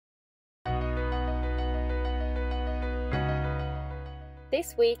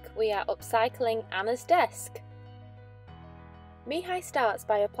This week we are upcycling Anna's desk. Mihail starts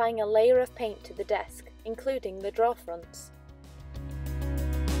by applying a layer of paint to the desk, including the drawer fronts.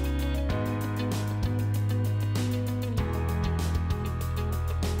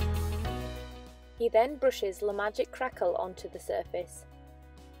 He then brushes La Magic Crackle onto the surface.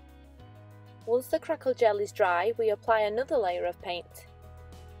 Once the crackle gel is dry, we apply another layer of paint.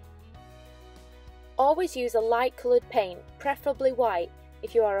 Always use a light coloured paint, preferably white,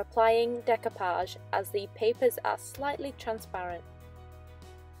 if you are applying decoupage, as the papers are slightly transparent.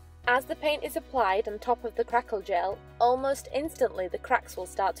 As the paint is applied on top of the crackle gel, almost instantly the cracks will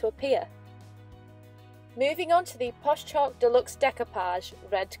start to appear. Moving on to the Posh Chalk Deluxe Decoupage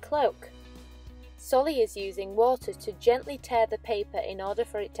Red Cloak. Solly is using water to gently tear the paper in order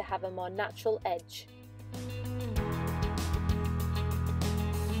for it to have a more natural edge.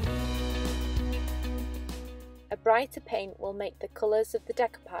 A brighter paint will make the colours of the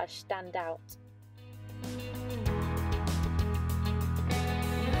decoupage stand out.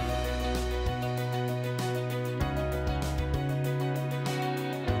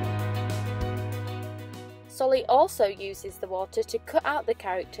 Solly also uses the water to cut out the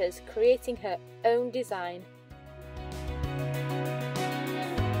characters, creating her own design.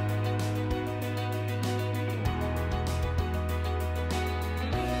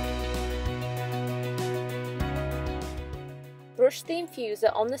 Brush the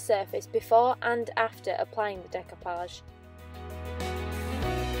infuser on the surface before and after applying the decoupage.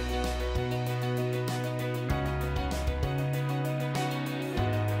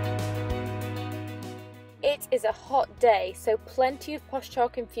 It is a hot day, so plenty of Posh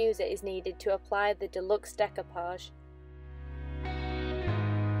Chalk infuser is needed to apply the deluxe decoupage.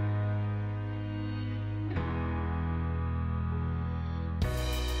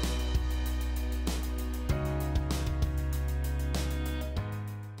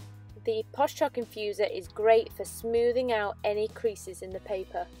 The Posh Chalk infuser is great for smoothing out any creases in the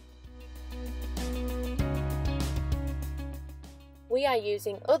paper. We are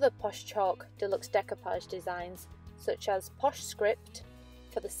using other Posh Chalk Deluxe Decoupage designs, such as Posh Script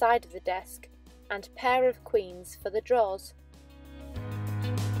for the side of the desk and Pair of Queens for the drawers.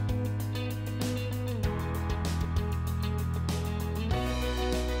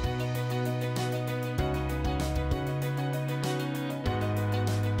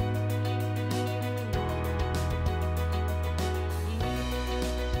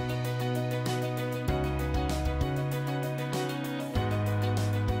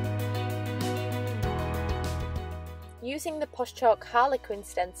 Using the Posh Chalk Harlequin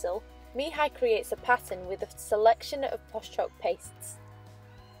stencil, Mihail creates a pattern with a selection of Posh Chalk pastes.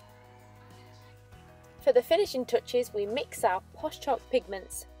 For the finishing touches, we mix our Posh Chalk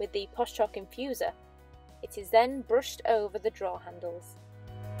pigments with the Posh Chalk infuser. It is then brushed over the drawer handles.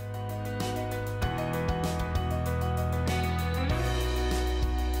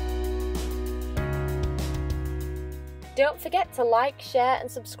 Don't forget to like, share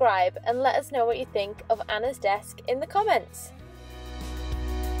and subscribe, and let us know what you think of Anna's desk in the comments.